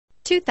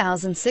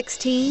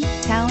2016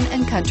 Town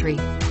and Country.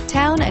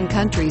 Town and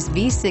Country's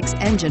V6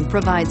 engine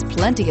provides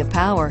plenty of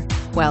power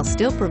while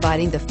still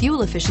providing the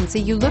fuel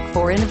efficiency you look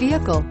for in a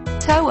vehicle.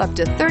 Tow up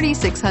to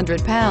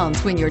 3,600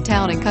 pounds when your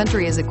Town and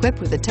Country is equipped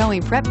with a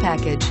towing prep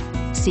package.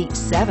 Seat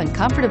 7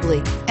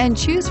 comfortably and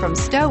choose from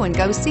stow and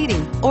go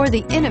seating or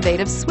the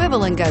innovative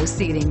swivel and go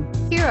seating.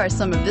 Here are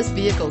some of this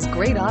vehicle's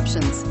great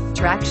options: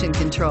 traction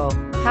control,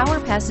 power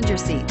passenger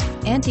seat,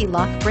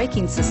 anti-lock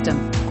braking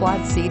system,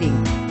 quad seating,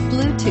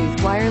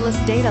 Bluetooth wireless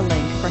data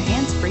link for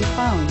hands-free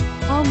phone,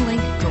 home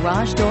link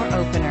garage door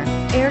opener,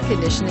 air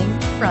conditioning,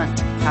 front,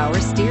 power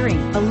steering,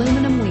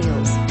 aluminum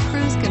wheels,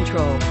 cruise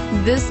control.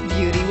 This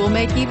beauty will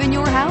make even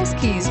your house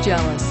keys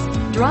jealous.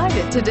 Drive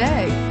it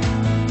today.